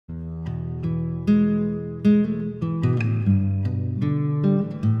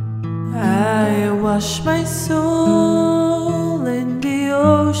wash my soul in the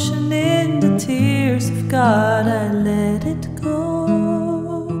ocean, in the tears of God, I let it go.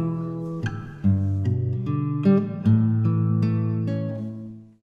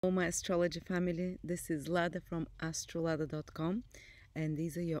 Hello, my astrology family. This is Lada from astrolada.com, and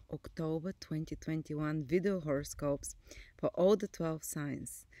these are your October 2021 video horoscopes for all the 12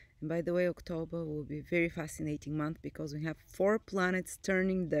 signs. And by the way, October will be a very fascinating month because we have 4 planets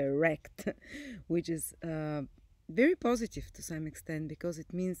turning direct, which is very positive to some extent, because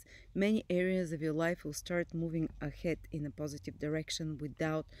it means many areas of your life will start moving ahead in a positive direction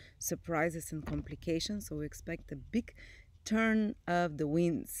without surprises and complications. So we expect a big turn of the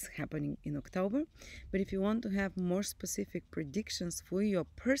winds happening in October. But if you want to have more specific predictions for your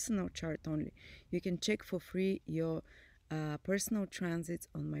personal chart only, you can check for free your personal transits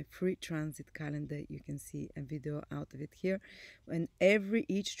on my free transit calendar. You can see a video out of it here, and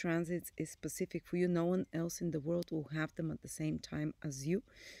each transit is specific for you. No one else in the world will have them at the same time as you,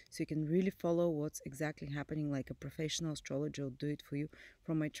 so you can really follow what's exactly happening, like a professional astrologer will do it for you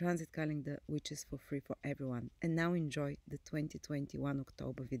from my transit calendar, which is for free for everyone. And now enjoy the 2021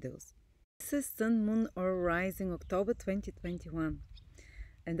 October videos. This is Sun, Moon or Rising October 2021,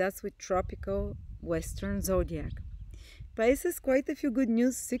 and that's with tropical Western Zodiac. Pisces, quite a few good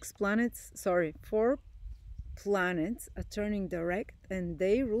news. 4 planets are turning direct, and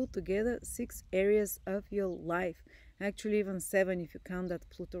they rule together 6 areas of your life. Actually, even 7 if you count that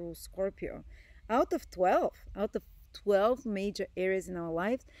Pluto rules Scorpio. Out of 12 major areas in our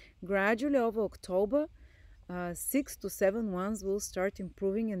lives, gradually over October, 6 to 7 ones will start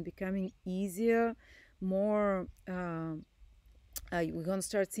improving and becoming easier, more we're going to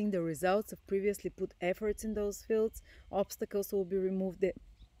start seeing the results of previously put efforts in those fields. Obstacles will be removed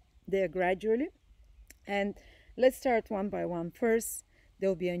there gradually. And let's start one by one. First, there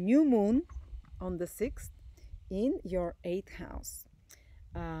will be a new moon on the 6th in your 8th house.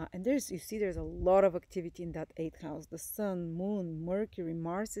 And you see there's a lot of activity in that 8th house. The Sun, Moon, Mercury,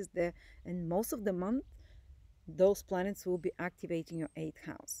 Mars is there. And most of the month, those planets will be activating your 8th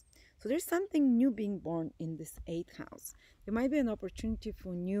house. So there's something new being born in this 8th house. There might be an opportunity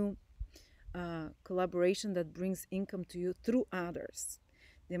for new collaboration that brings income to you through others.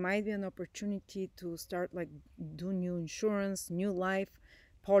 There might be an opportunity to start do new insurance, new life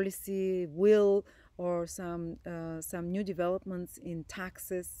policy, will, or some new developments in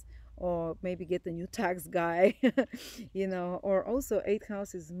taxes, or maybe get a new tax guy, or also 8th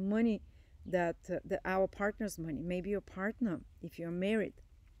house is money, that our partner's money. Maybe your partner, if you're married,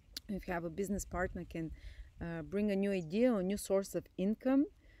 if you have a business partner, can bring a new idea or new source of income,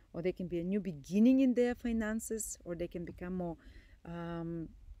 or they can be a new beginning in their finances, or they can become more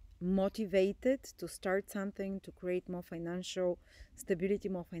motivated to start something, to create more financial stability,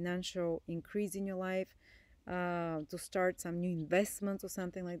 more financial increase in your life, to start some new investments or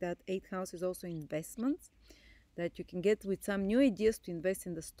something like that. 8th house is also investments that you can get with some new ideas to invest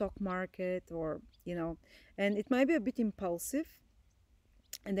in the stock market, or and it might be a bit impulsive,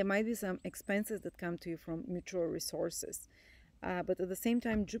 and there might be some expenses that come to you from mutual resources. But at the same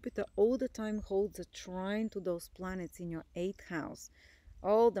time, Jupiter all the time holds a trine to those planets in your 8th house,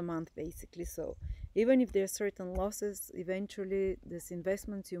 all the month basically. So even if there are certain losses, eventually these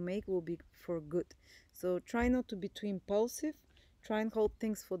investments you make will be for good. So try not to be too impulsive. Try and hold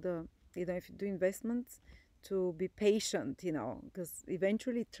things for the, if you do investments, to be patient, because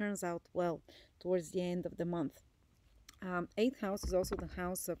eventually it turns out well towards the end of the month. 8th house is also the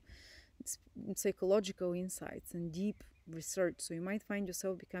house of psychological insights and deep research. So you might find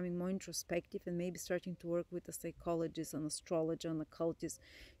yourself becoming more introspective and maybe starting to work with a psychologist, an astrologer, an occultist.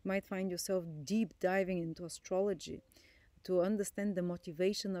 You might find yourself deep diving into astrology to understand the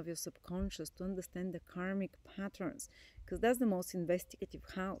motivation of your subconscious, to understand the karmic patterns, because that's the most investigative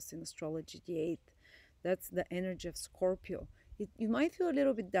house in astrology, the 8th. That's the energy of Scorpio. You might feel a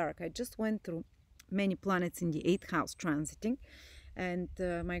little bit dark. I just went through many planets in the 8th house transiting, and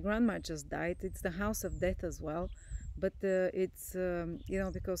my grandma just died. It's the house of death as well, but it's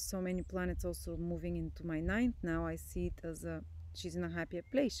because so many planets also moving into my 9th now, I see it as she's in a happier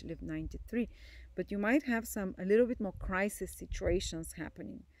place. She lived 93, but you might have a little bit more crisis situations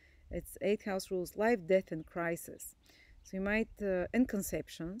happening. It's 8th house rules life, death, and crisis. So you might and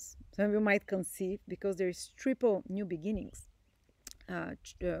conceptions. Some of you might conceive, because there is triple new beginnings.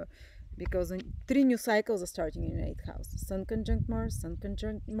 Because 3 new cycles are starting in your 8th house. Sun conjunct Mars, Sun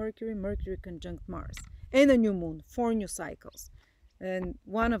conjunct Mercury, Mercury conjunct Mars. And a new moon, 4 new cycles. And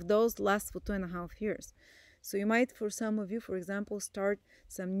one of those lasts for 2.5 years. So you might, for some of you, for example, start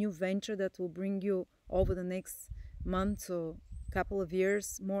some new venture that will bring you over the next month or couple of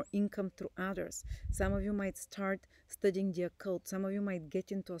years more income through others. Some of you might start studying the occult. Some of you might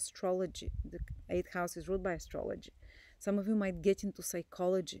get into astrology. The eighth house is ruled by astrology. Some of you might get into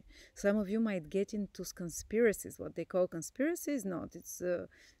psychology. Some of you might get into conspiracies. What they call conspiracies, not. It's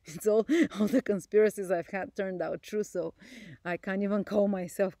all the conspiracies I've had turned out true. So I can't even call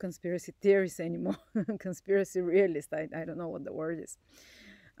myself conspiracy theorist anymore. Conspiracy realist. I don't know what the word is.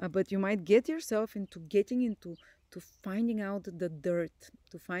 But you might get yourself into getting into to finding out the dirt,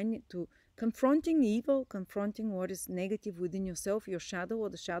 to confronting evil, confronting what is negative within yourself, your shadow or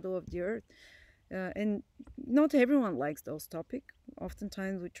the shadow of the earth. And not everyone likes those topics.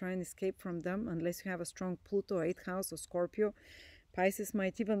 Oftentimes we try and escape from them unless you have a strong Pluto, 8th house, or Scorpio. Pisces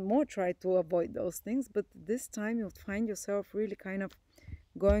might even more try to avoid those things, but this time you'll find yourself really kind of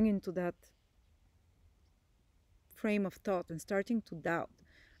going into that frame of thought and starting to doubt.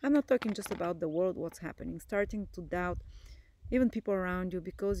 I'm not talking just about the world, what's happening, starting to doubt even people around you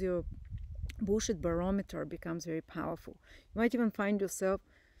because your bullshit barometer becomes very powerful. You might even find yourself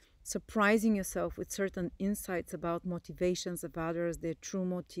surprising yourself with certain insights about motivations of others, their true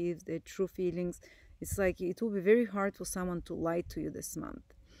motives, their true feelings. It's like it will be very hard for someone to lie to you this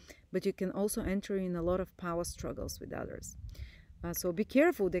month. But you can also enter in a lot of power struggles with others. So be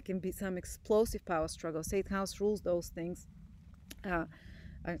careful. There can be some explosive power struggles. 8th house rules those things.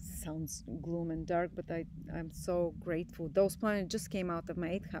 It sounds gloom and dark, but I'm so grateful. Those planets just came out of my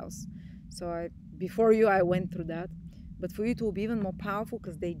 8th house. So before you, I went through that. But for you, it will be even more powerful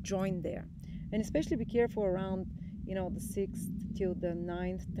because they joined there. And especially be careful around, the 6th till the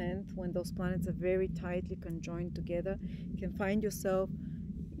 9th, 10th, when those planets are very tightly conjoined together. You can find yourself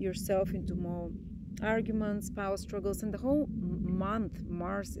into more arguments, power struggles. And the whole month,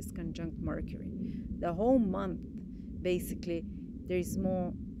 Mars is conjunct Mercury. The whole month, basically, there is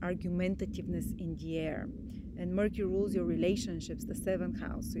more argumentativeness in the air. And Mercury rules your relationships, the 7th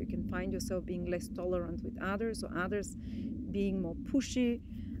house. So you can find yourself being less tolerant with others, or others being more pushy.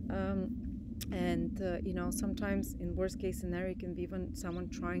 Sometimes in worst case scenario, it can be even someone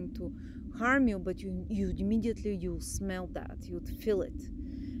trying to harm you, but you immediately, you'll smell that, you'd feel it.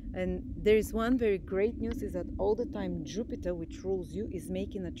 And there is one very great news is that all the time Jupiter, which rules you, is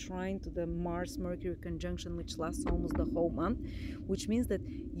making a trine to the Mars-Mercury conjunction, which lasts almost the whole month, which means that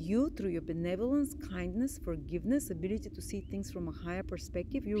you, through your benevolence, kindness, forgiveness, ability to see things from a higher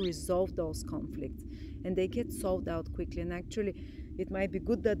perspective, you resolve those conflicts and they get solved out quickly. And actually, it might be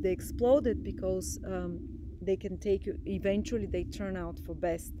good that they exploded because they can take you, eventually they turn out for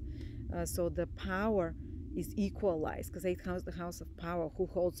best. So the power is equalized, because 8th house, the house of power, who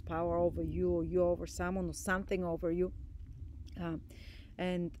holds power over you, or you over someone, or something over you.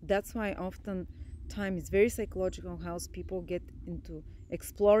 And that's why often time is very psychological house. People get into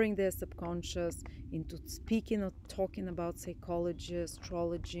exploring their subconscious, into speaking or talking about psychology,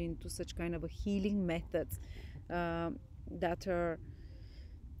 astrology, into such kind of a healing methods that are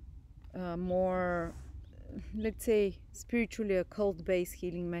more, let's say, spiritually occult-based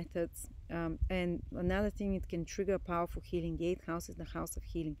healing methods. And another thing, it can trigger powerful healing. The 8th house is the house of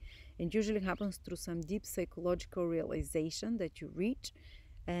healing. It usually happens through some deep psychological realization that you reach.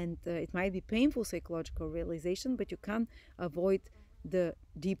 And it might be painful psychological realization, but you can't avoid the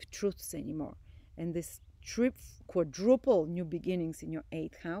deep truths anymore. And this quadruple new beginnings in your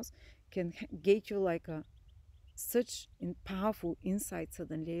 8th house can get you like such powerful insight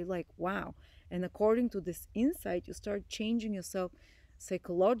suddenly. You're like, wow. And according to this insight, you start changing yourself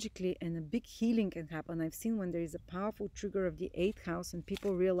psychologically, and a big healing can happen. I've seen when there is a powerful trigger of the 8th house and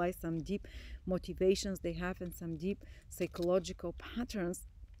people realize some deep motivations they have and some deep psychological patterns,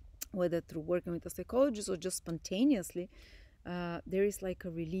 whether through working with a psychologist or just spontaneously, there is like a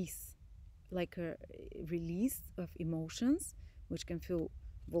release of emotions, which can feel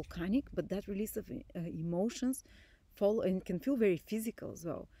volcanic, but that release of emotions follow and can feel very physical as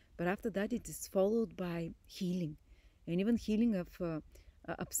well. But after that, it is followed by healing. And even healing of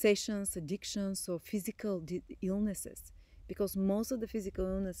obsessions, addictions, or physical illnesses. Because most of the physical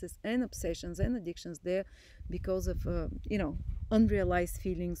illnesses and obsessions and addictions, they're because of, unrealized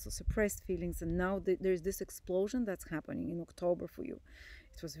feelings or suppressed feelings. And now there's this explosion that's happening in October for you.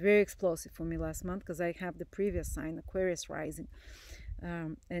 It was very explosive for me last month because I have the previous sign, Aquarius rising.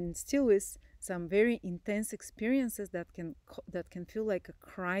 And still is some very intense experiences that can feel like a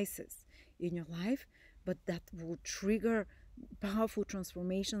crisis in your life, but that will trigger powerful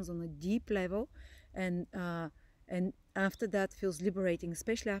transformations on a deep level, and after that feels liberating,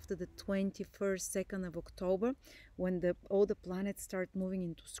 especially after the 21st, 2nd of October, when all the planets start moving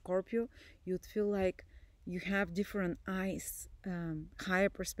into Scorpio. You'd feel like you have different eyes, higher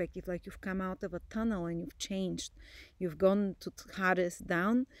perspective, like you've come out of a tunnel and you've changed. You've gone to Hades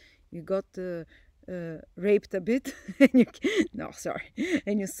down, you got raped a bit, and no, sorry,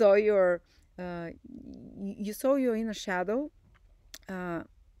 and you saw you saw your inner shadow uh,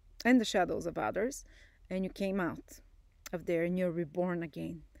 and the shadows of others, and you came out of there and you're reborn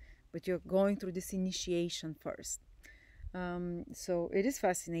again. But you're going through this initiation first. So it is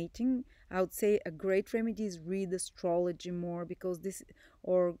fascinating. I would say a great remedy is read astrology more, because this,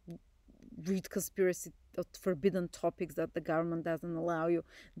 or read conspiracy forbidden topics that the government doesn't allow you.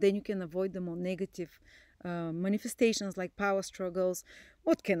 Then you can avoid the more negative manifestations like power struggles.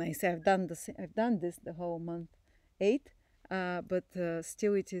 What can I say? I've done this the whole month 8, but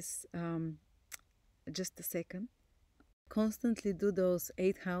still it is just a second. Constantly do those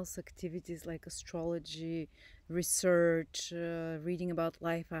 8th house activities like astrology, research, reading about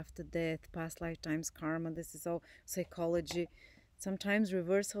life after death, past lifetimes, karma. This is all psychology. Sometimes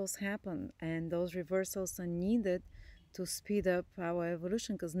reversals happen, and those reversals are needed to speed up our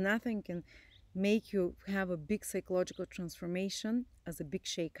evolution, because nothing can make you have a big psychological transformation as a big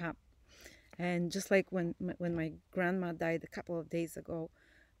shake up. And just like when my grandma died a couple of days ago,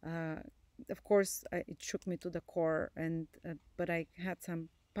 of course, it shook me to the core, and but I had some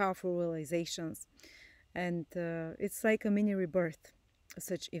powerful realizations, and it's like a mini rebirth.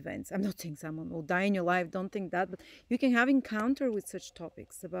 Such events. I'm not saying someone will die in your life. Don't think that, but you can have encounter with such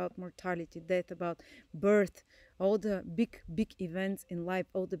topics about mortality, death, about birth, all the big events in life,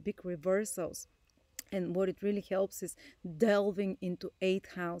 all the big reversals. And what it really helps is delving into 8th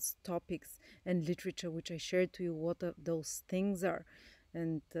house topics and literature, which I shared to you what those things are.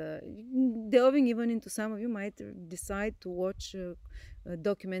 And delving even into, some of you might decide to watch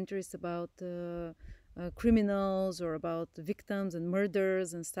documentaries about criminals, or about victims and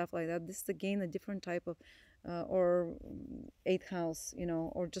murders and stuff like that. This is again a different type of or 8th house,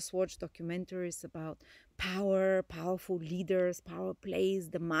 or just watch documentaries about powerful leaders, power plays,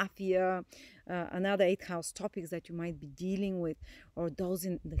 the mafia, another 8th house topics that you might be dealing with, or those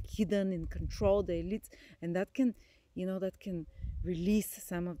in the hidden, in control, the elites. And that can release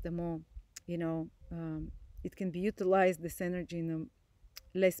some of the more, it can be utilized, this energy, in a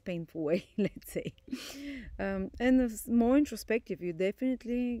less painful way, let's say. And it's more introspective. You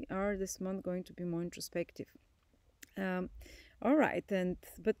definitely are this month going to be more introspective. All right,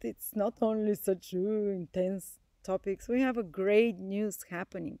 but it's not only such intense topics. We have a great news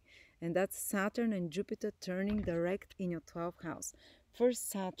happening, and that's Saturn and Jupiter turning direct in your 12th house. First,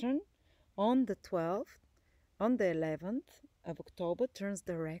 Saturn on the 12th, on the 11th of October turns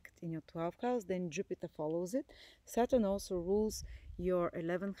direct in your 12th house, then Jupiter follows it. Saturn also rules your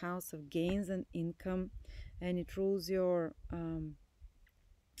 11th house of gains and income, and it rules your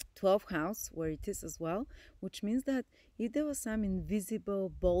 12th house, where it is as well, which means that if there were some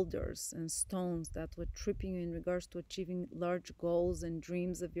invisible boulders and stones that were tripping you in regards to achieving large goals and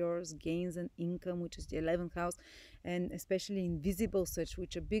dreams of yours, gains and income, which is the 11th house, and especially invisible such,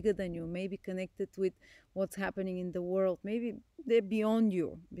 which are bigger than you, maybe connected with what's happening in the world, maybe they're beyond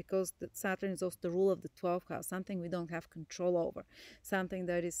you, because Saturn is also the rule of the 12th house, something we don't have control over, something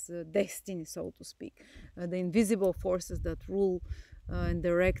that is destiny, so to speak, the invisible forces that rule and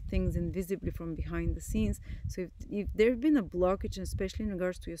direct things invisibly from behind the scenes. So if there have been a blockage, especially in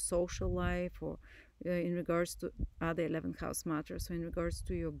regards to your social life, or in regards to other 11th house matters, so in regards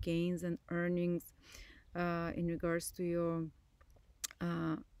to your gains and earnings, in regards to your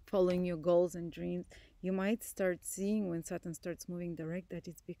following your goals and dreams, you might start seeing, when Saturn starts moving direct, that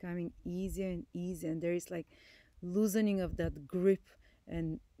it's becoming easier and easier, and there is like loosening of that grip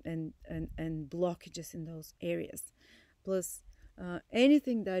and blockages in those areas. Plus,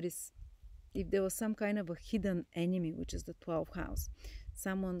 anything that is, if there was some kind of a hidden enemy, which is the 12th house,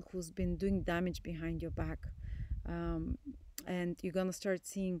 someone who's been doing damage behind your back, and you're gonna start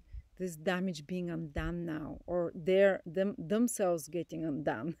seeing this damage being undone now, or themselves getting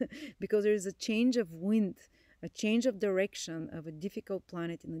undone, because there is a change of wind, a change of direction of a difficult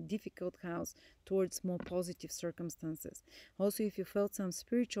planet in a difficult house towards more positive circumstances. Also, if you felt some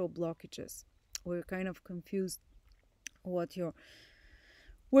spiritual blockages, or you're kind of confused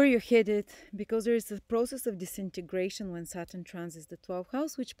where you're headed, because there is a process of disintegration when Saturn transits the 12th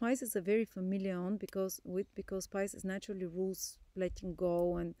house, which Pisces are very familiar on, because Pisces naturally rules letting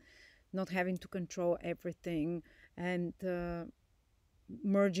go and not having to control everything, and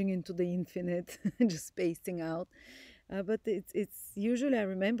merging into the infinite, just spacing out. But it's usually, I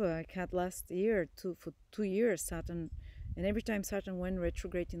remember I had last year for 2 years Saturn, and every time Saturn went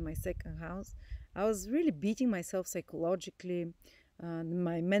retrograde in my 2nd house, I was really beating myself psychologically.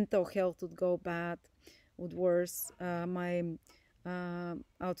 My mental health would go bad. would worse. I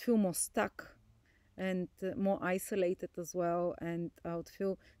would feel more stuck and more isolated as well, and I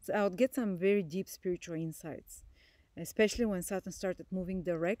would get some very deep spiritual insights, especially when Saturn started moving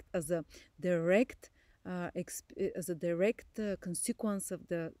direct direct as a direct consequence of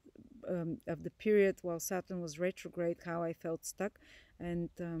the period while Saturn was retrograde. How I felt stuck, and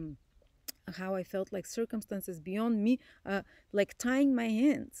how I felt like circumstances beyond me, like tying my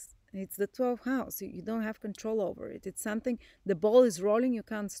hands. It's the 12th house. You don't have control over it. It's something, the ball is rolling, you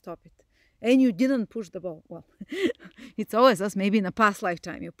can't stop it. And you didn't push the ball. Well, it's always us. Maybe in a past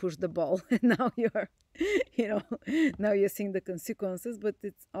lifetime you pushed the ball, and now you're, you know, now you're seeing the consequences. But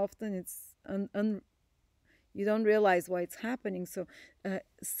it's often you don't realize why it's happening. So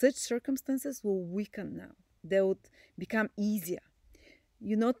such circumstances will weaken now. They would become easier.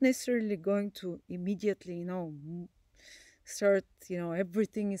 You're not necessarily going to immediately, start,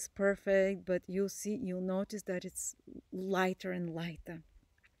 everything is perfect, but you'll notice that it's lighter and lighter,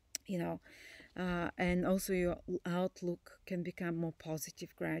 and also your outlook can become more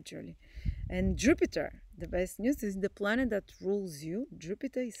positive gradually. And Jupiter, the best news is the planet that rules you.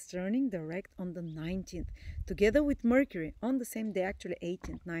 Jupiter is turning direct on the 19th, together with Mercury on the same day, actually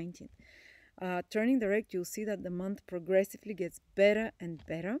 18th, 19th. Turning direct, you'll see that the month progressively gets better and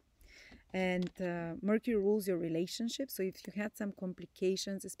better. And Mercury rules your relationship. So if you had some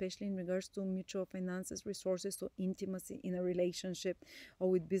complications, especially in regards to mutual finances, resources, or intimacy in a relationship, or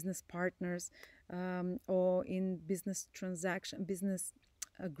with business partners, or in business transaction, business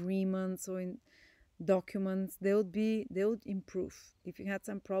agreements, or in documents, they would improve. If you had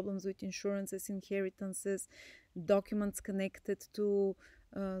some problems with insurances, inheritances, documents connected to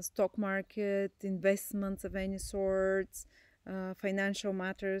stock market, investments of any sorts, financial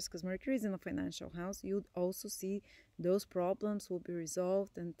matters, because Mercury is in a financial house, you'd also see those problems will be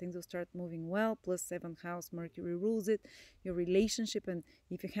resolved and things will start moving well. Plus 7th house, Mercury rules it, your relationship. And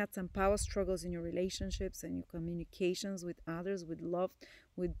if you had some power struggles in your relationships and your communications with others, with love,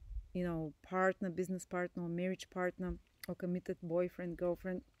 with partner, business partner, or marriage partner, or committed boyfriend,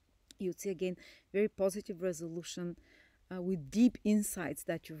 girlfriend, you'd see again very positive resolution with deep insights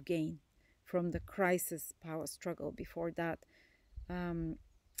that you've gained from the crisis power struggle before that.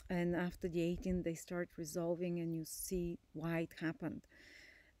 And after the 18th, they start resolving and you see why it happened.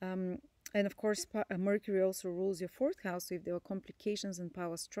 And of course, Mercury also rules your 4th house. So if there were complications and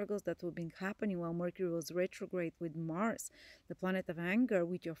power struggles that were been happening while Mercury was retrograde with Mars, the planet of anger,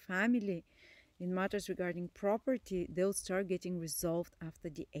 with your family, in matters regarding property, they'll start getting resolved after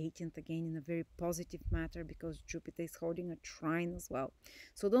the 18th, again in a very positive matter, because Jupiter is holding a trine as well.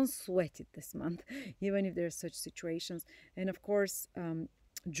 So don't sweat it this month, even if there are such situations. And of course,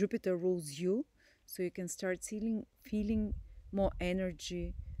 Jupiter rules you, so you can start feeling more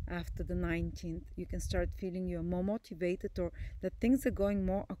energy after the 19th. You can start feeling you're more motivated, or that things are going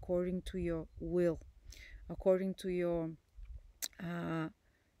more according to your will, according to your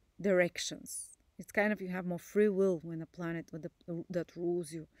directions. It's kind of, you have more free will when a planet that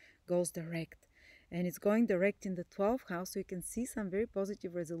rules you goes direct. And it's going direct in the 12th house, so you can see some very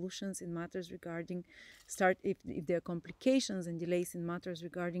positive resolutions in matters regarding if there are complications and delays in matters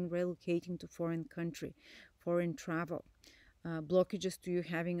regarding relocating to foreign country, foreign travel, blockages to you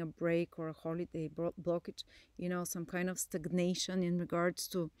having a break or a holiday, blockage, some kind of stagnation in regards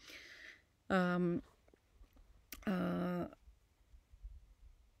to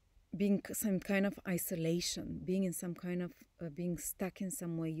being some kind of isolation, being in some kind of being stuck in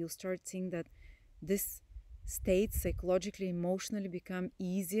some way. You'll start seeing that this state psychologically, emotionally become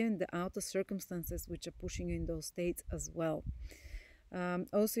easier, and the outer circumstances which are pushing you in those states as well.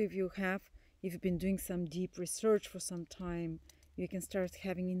 Also, if you've been doing some deep research for some time, you can start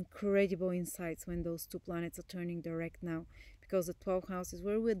having incredible insights when those two planets are turning direct now, because the 12th house is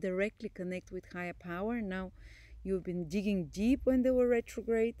where we directly connect with higher power. Now you've been digging deep when they were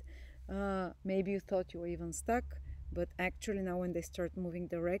retrograde. Maybe you thought you were even stuck, but actually now when they start moving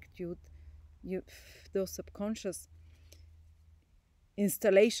direct, those subconscious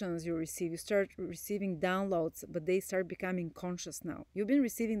installations you start receiving downloads, but they start becoming conscious now. You've been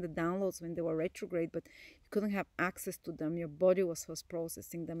receiving the downloads when they were retrograde, but you couldn't have access to them. Your body was first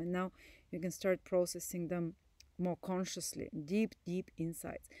processing them, and now you can start processing them more consciously. Deep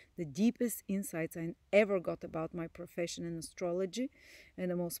insights, the deepest insights I ever got about my profession in astrology.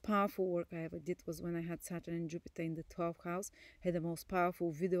 And the most powerful work I ever did was when I had Saturn and Jupiter in the 12th house. And the most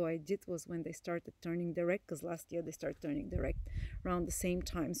powerful video I did was when they started turning direct, because last year they started turning direct around the same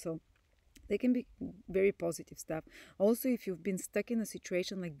time. So they can be very positive stuff. Also, if you've been stuck in a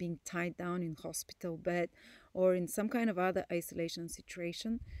situation like being tied down in hospital bed or in some kind of other isolation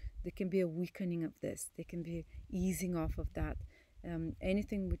situation, there can be a weakening of this. There can be easing off of that.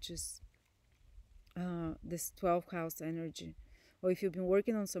 Anything which is this 12th house energy. Or if you've been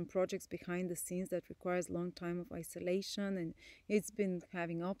working on some projects behind the scenes that requires long time of isolation and it's been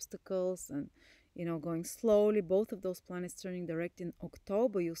having obstacles and going slowly, both of those planets turning direct in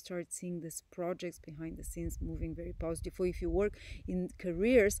October, you'll start seeing these projects behind the scenes moving very positive. Or if you work in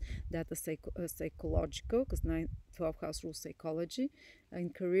careers that are psychological, because 12th house rules psychology,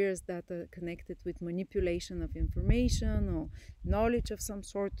 in careers that are connected with manipulation of information or knowledge of some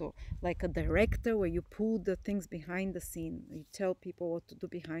sort, or like a director where you pull the things behind the scene, you tell people what to do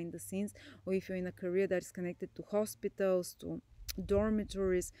behind the scenes. Or if you're in a career that is connected to hospitals, to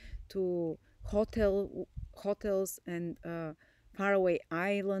dormitories, to hotels and faraway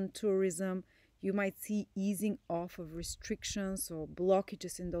island tourism, you might see easing off of restrictions or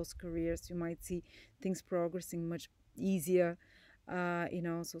blockages in those careers. You might see things progressing much easier.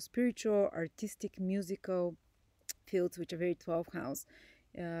 So spiritual, artistic, musical fields which are very 12th house,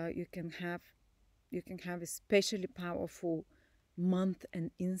 you can have especially powerful month and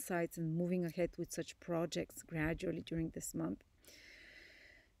insights and moving ahead with such projects gradually during this month.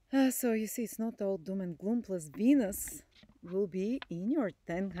 So you see, it's not all doom and gloom. Plus Venus will be in your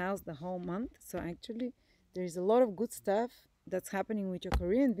 10th house the whole month. So actually there's a lot of good stuff that's happening with your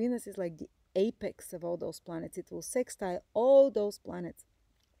career, and Venus is like the apex of all those planets. It will sextile all those planets,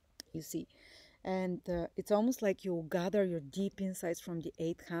 you see. And it's almost like you gather your deep insights from the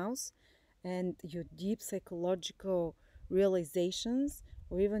 8th house and your deep psychological realizations,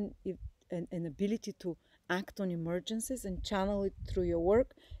 or even an ability to act on emergencies and channel it through your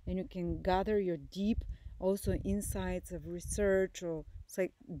work, and you can gather your deep also insights of research, or it's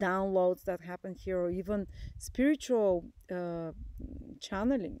like downloads that happen here, or even spiritual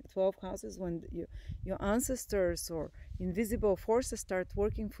channeling. 12 houses, when your ancestors or invisible forces start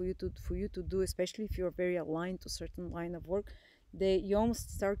working for you to do, especially if you're very aligned to certain line of work, you almost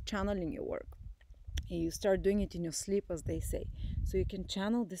start channeling your work. You start doing it in your sleep, as they say. So you can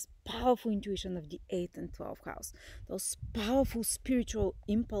channel this powerful intuition of the 8th and 12th house, those powerful spiritual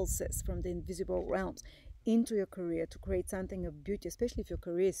impulses from the invisible realms into your career to create something of beauty, especially if your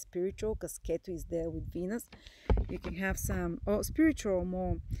career is spiritual, because Ketu is there with Venus. You can have some spiritual,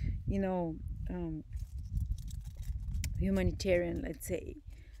 more humanitarian, let's say,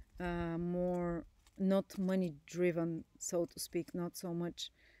 more not money driven, so to speak, not so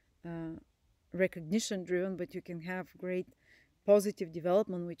much recognition driven, but you can have great positive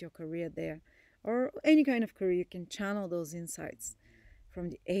development with your career there, or any kind of career. You can channel those insights from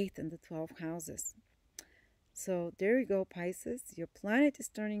the 8th and the 12th houses. So there you go, Pisces. Your planet is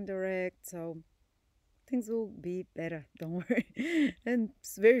turning direct, so things will be better, don't worry. And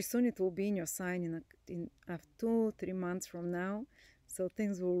very soon it will be in your sign in 2-3 months from now, so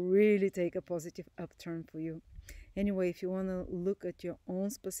things will really take a positive upturn for you. Anyway, if you want to look at your own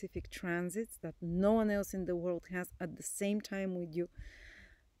specific transits that no one else in the world has at the same time with you,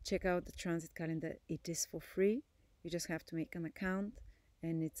 check out the transit calendar. It is for free. You just have to make an account,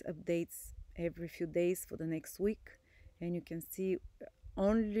 and it's updates every few days for the next week, and you can see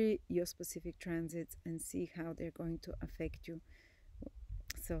only your specific transits and see how they're going to affect you.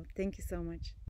 So thank you so much.